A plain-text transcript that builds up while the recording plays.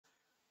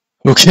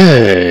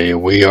Okay,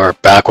 we are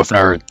back with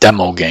another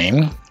demo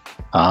game.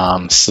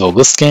 So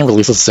this game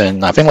releases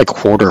in, I think, like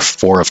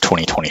Q4 of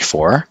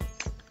 2024.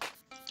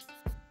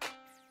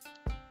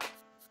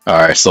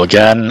 Alright, so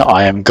again,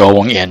 I am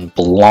going in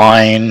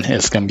blind.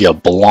 It's going to be a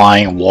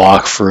blind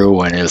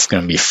walkthrough, and it's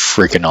going to be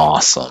freaking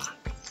awesome.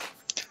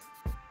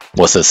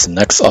 What's this?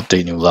 Next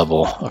update, new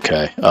level.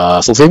 Okay,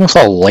 so this game is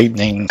called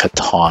Lightning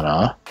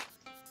Katana.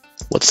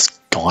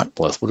 What's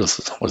Gauntless? What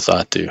does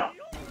that do?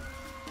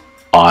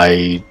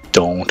 I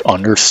don't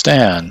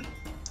understand.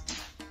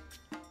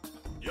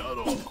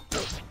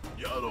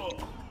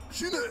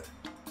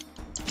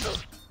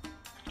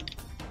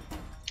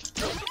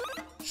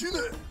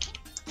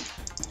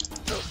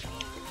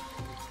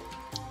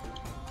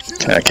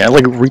 Can I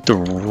like read the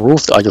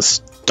rules? I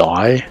just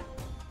die?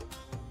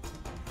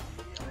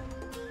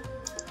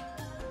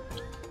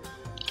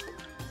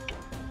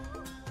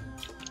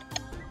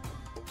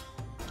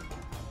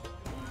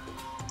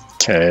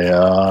 Okay,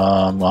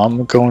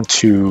 I'm going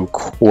to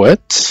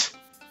quit.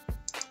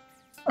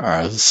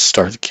 Alright, let's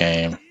start the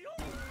game.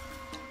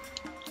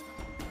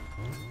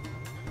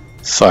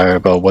 Sorry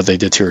about what they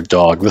did to your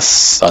dog. That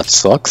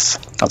sucks.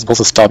 I'm supposed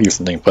to stop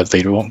using things, but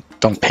they don't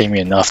pay me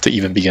enough to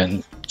even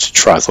begin to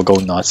try, so go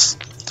nuts.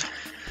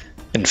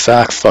 In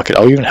fact, fuck it,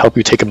 I'll even help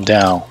you take him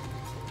down.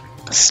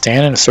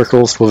 Stand in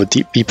circles with a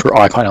deep beeper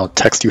icon and I'll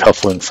text you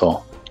helpful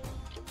info.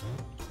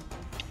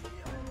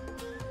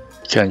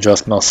 You can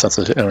adjust mouse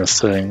sensitive inner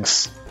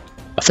settings.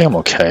 I think I'm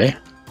okay.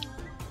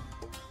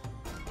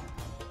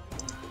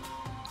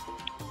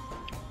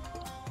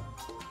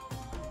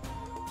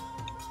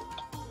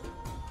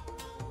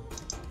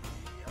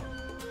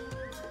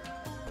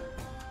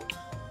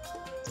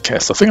 Okay,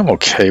 so I think I'm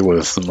okay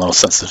with the mouse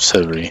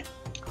sensitivity.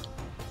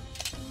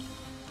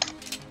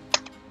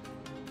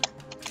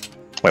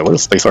 Wait, what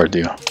does spacebar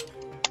do?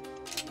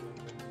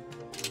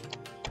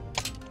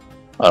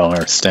 I don't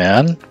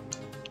understand.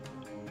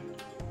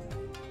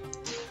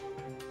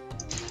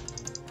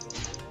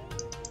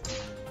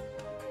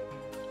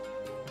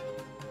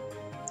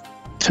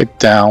 Take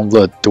down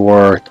the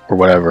door or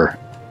whatever.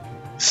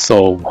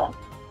 So,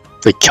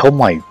 they killed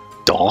my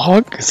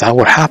dog? Is that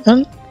what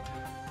happened?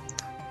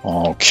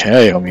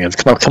 Okay, I mean, if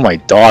they kill my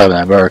dog, then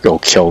I better go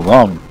kill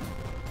them.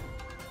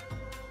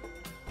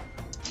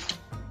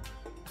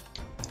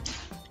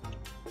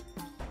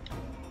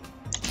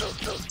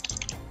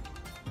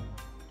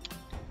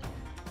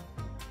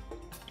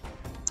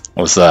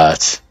 What's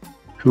that?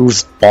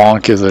 Whose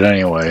bonk is it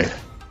anyway?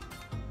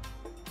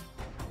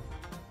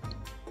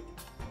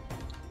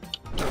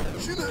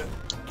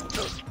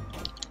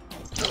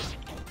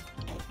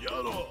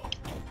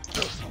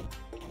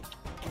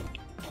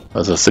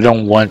 They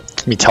don't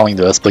want me telling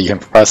this, but you can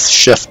press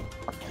shift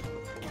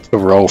to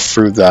roll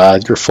through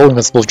that. You're fully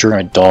invincible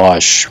during a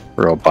dodge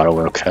roll, by the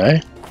way,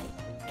 okay?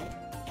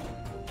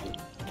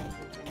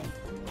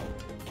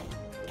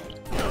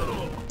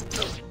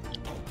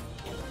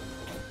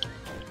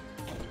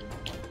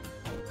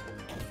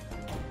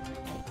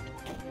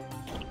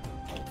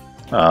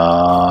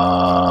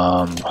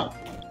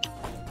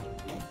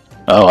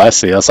 Oh, I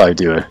see, that's how I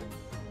do it.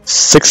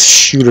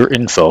 6-shooter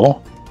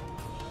info.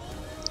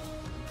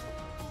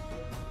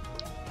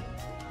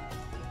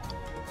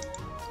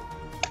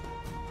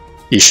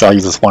 Each shot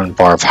uses 1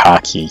 bar of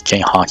haki.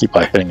 Gain haki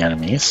by hitting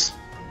enemies.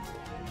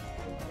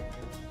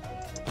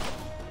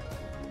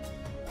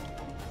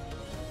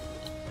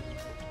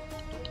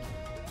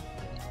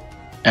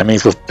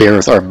 Enemies with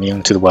bears are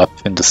immune to the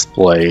weapon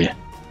display.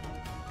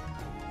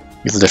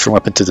 Use a different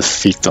weapon to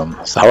defeat them.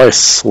 So how do I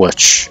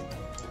switch?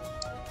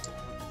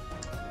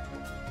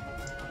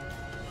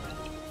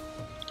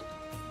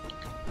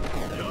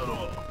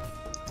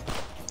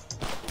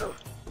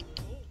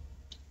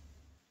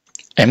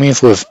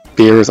 Enemies with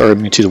bears are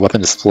immune to the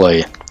weapon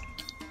display.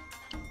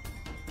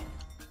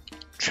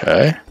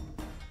 Okay.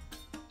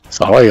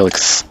 So how do I like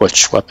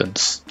switch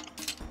weapons?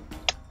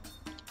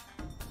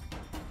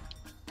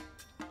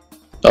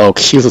 Oh,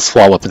 use the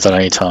swap weapons at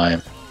any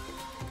time.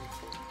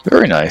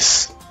 Very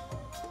nice.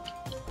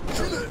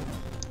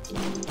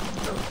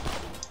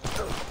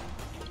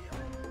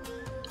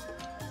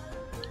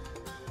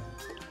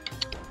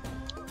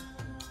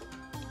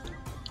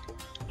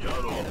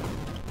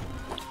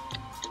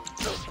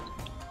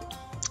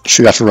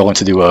 Should have to roll in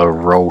to do a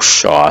row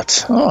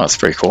shot. Oh, that's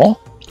pretty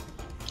cool.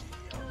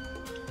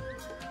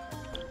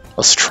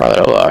 Let's try that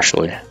out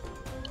actually.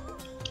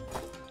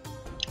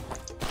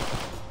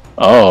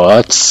 Oh,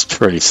 that's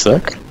pretty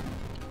sick.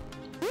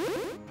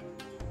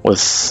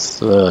 What's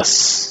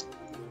this?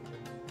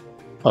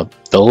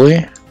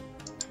 Ability?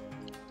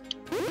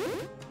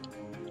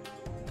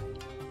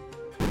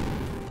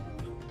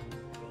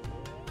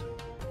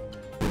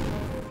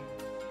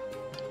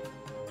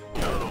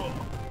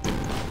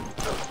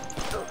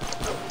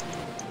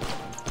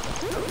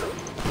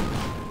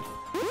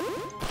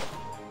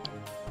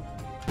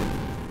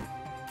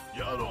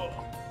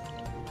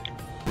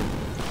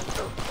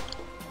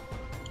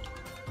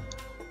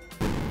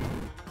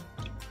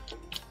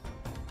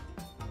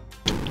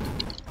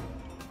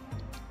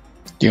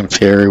 You can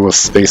parry with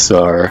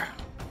spacebar.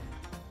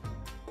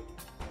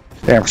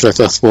 Damn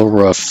projectiles will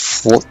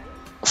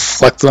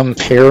reflect them,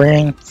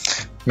 parrying.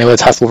 Melee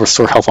attacks will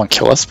restore health on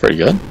kill. That's pretty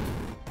good.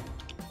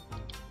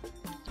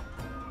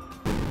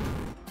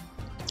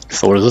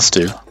 So what does this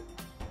do?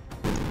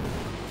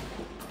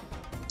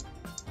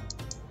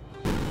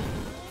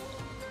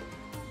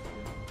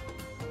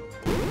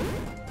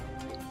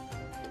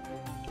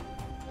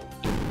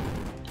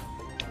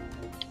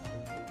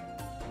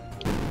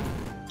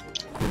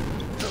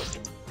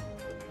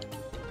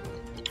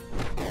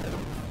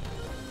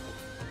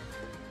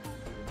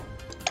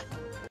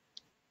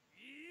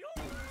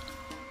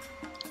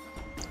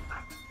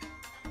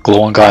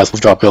 Glowing guys will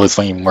drop abilities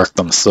when you mark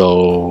them,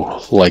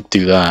 so like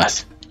do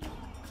that.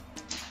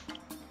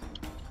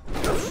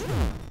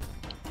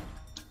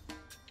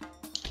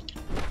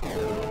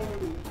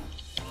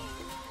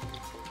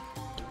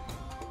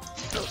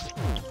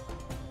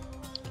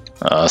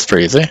 That's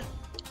pretty easy.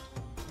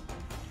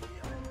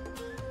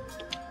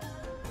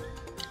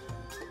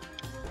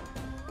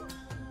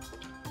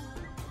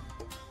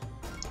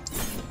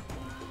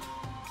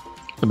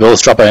 The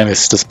abilities drop by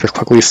enemies just pretty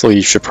quickly, so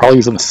you should probably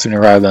use them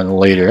sooner rather than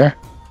later.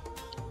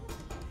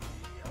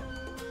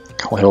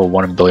 Can only hold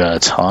one ability at a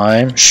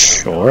time,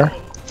 sure.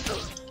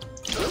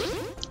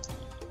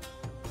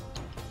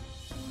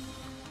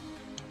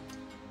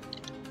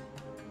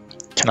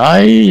 Can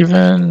I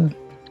even...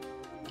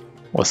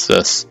 What's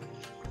this?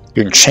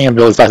 You can chain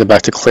abilities back to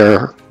back to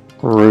clear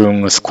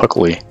rooms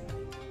quickly.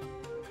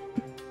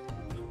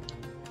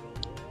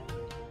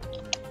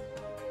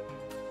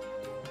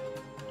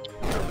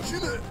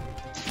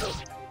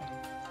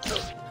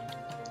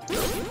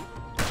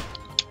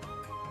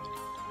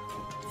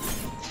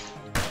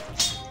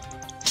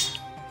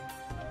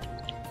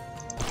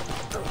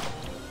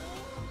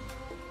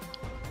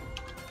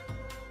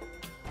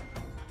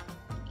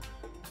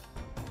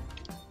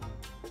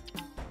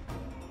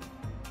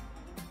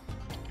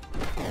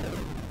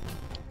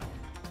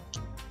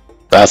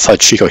 That's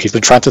Chico. He's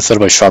been trying to set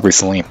up a shop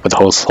recently, but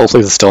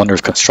hopefully it's still under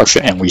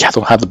construction and we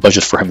don't have the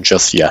budget for him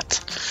just yet.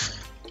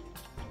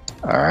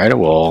 Alright,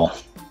 well...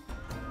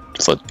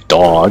 Just a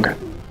dog.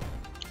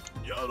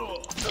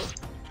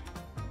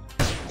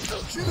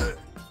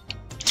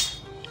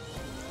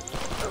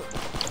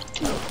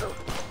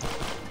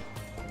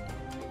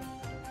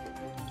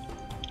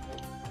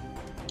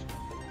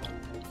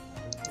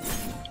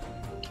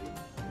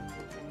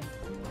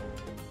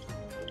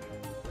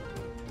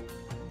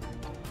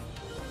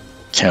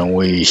 Can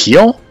we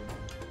heal?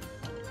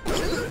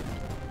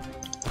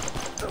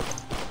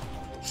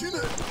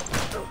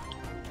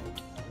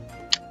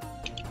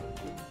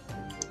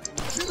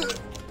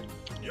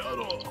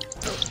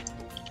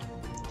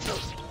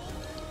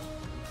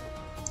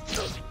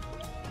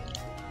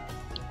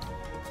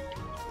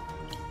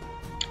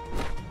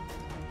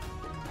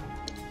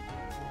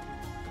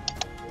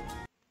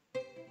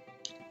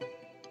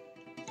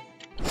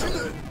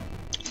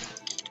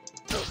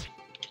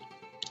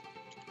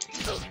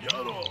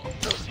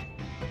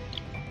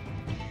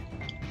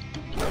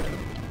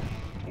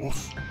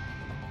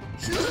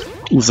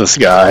 Who's this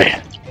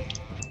guy?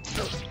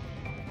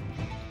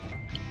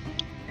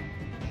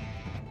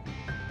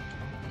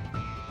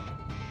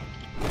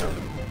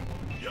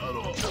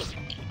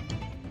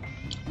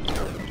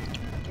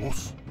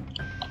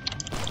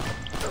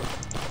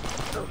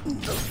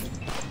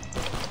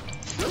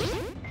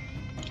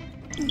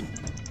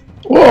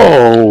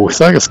 Whoa, this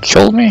guy just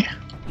killed me?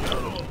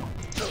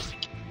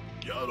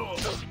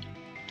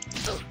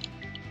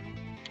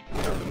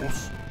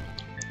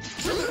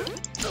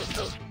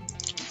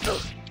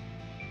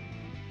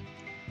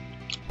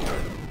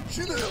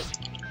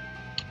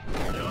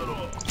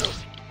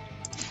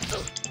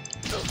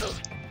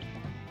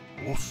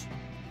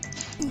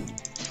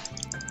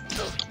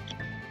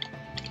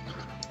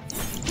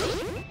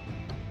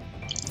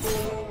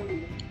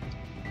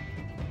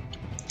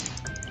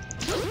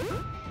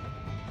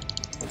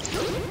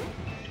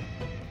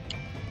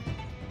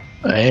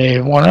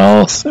 Anyone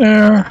else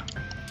there?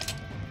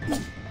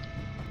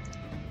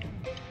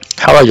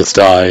 How'd I just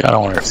die? I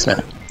don't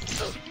understand.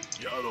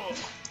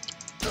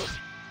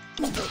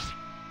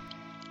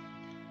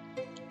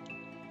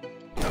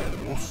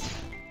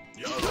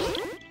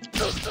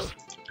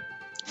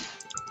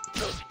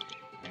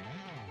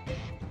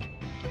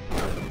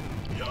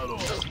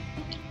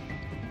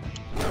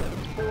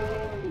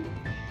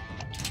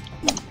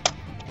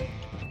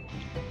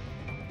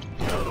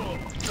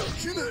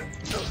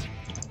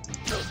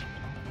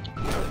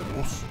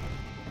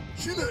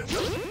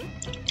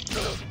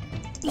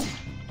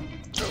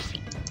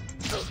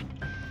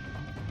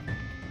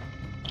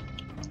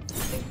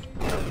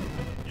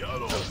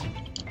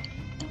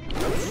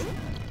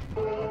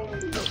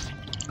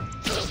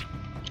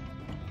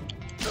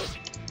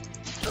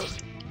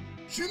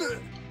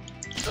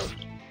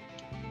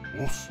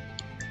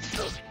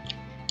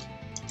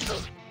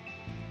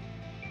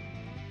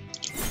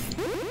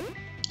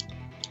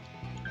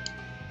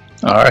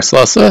 Alright, so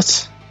that's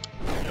it.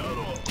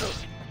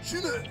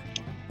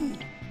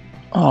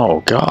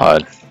 Oh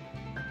god.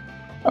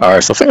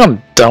 Alright, so I think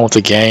I'm done with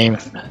the game.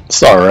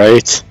 It's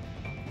alright.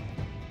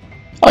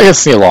 I can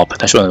see a lot of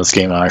potential in this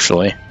game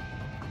actually.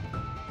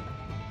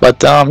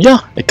 But yeah,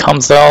 it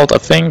comes out I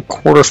think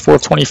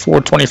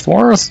Q4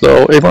 24,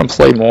 so if you want to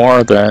play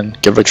more, then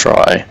give it a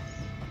try.